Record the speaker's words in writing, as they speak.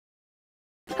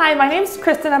Hi, my name's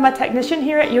Kristen. I'm a technician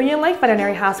here at Union Lake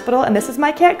Veterinary Hospital, and this is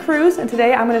my cat Cruz, and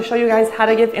today I'm going to show you guys how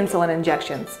to give insulin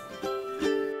injections.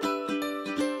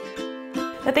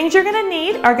 The things you're going to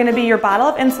need are going to be your bottle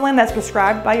of insulin that's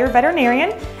prescribed by your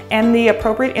veterinarian and the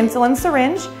appropriate insulin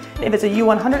syringe. If it's a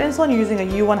U100 insulin, you're using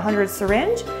a U100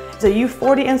 syringe. If it's a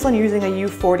U40 insulin, you're using a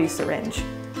U40 syringe.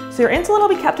 So your insulin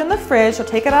will be kept in the fridge, so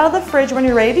take it out of the fridge when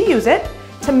you're ready to use it.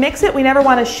 To mix it, we never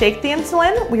want to shake the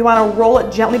insulin. We want to roll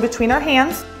it gently between our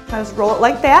hands. Just roll it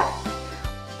like that.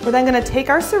 We're then going to take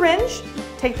our syringe,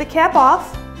 take the cap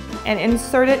off, and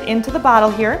insert it into the bottle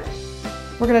here.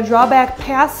 We're going to draw back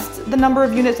past the number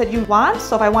of units that you want.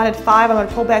 So if I wanted 5, I'm going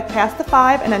to pull back past the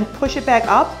 5 and then push it back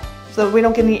up so that we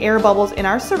don't get any air bubbles in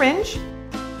our syringe.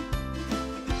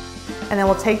 And then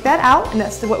we'll take that out, and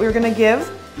that's what we're going to give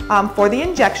for the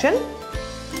injection.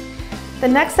 The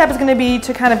next step is going to be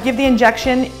to kind of give the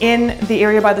injection in the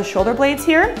area by the shoulder blades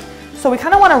here. So we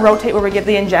kind of want to rotate where we give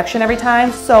the injection every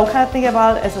time. So kind of think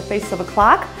about it as the face of a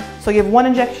clock. So give one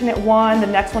injection at 1, the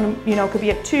next one, could be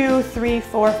at 2, 3,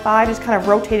 4, 5, just kind of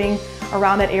rotating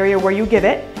around that area where you give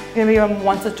it. You're going to give them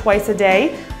once or twice a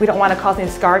day. We don't want to cause any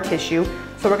scar tissue.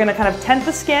 So we're going to kind of tent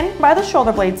the skin by the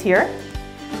shoulder blades here.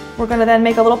 We're going to then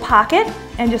make a little pocket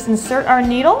and just insert our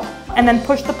needle and then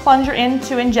push the plunger in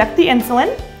to inject the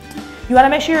insulin. You want to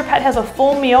make sure your pet has a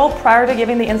full meal prior to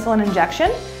giving the insulin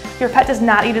injection. If your pet does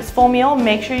not eat its full meal,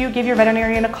 make sure you give your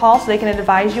veterinarian a call so they can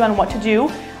advise you on what to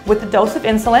do with the dose of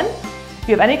insulin. If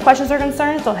you have any questions or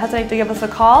concerns, don't hesitate to give us a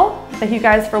call. Thank you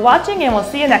guys for watching, and we'll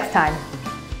see you next time.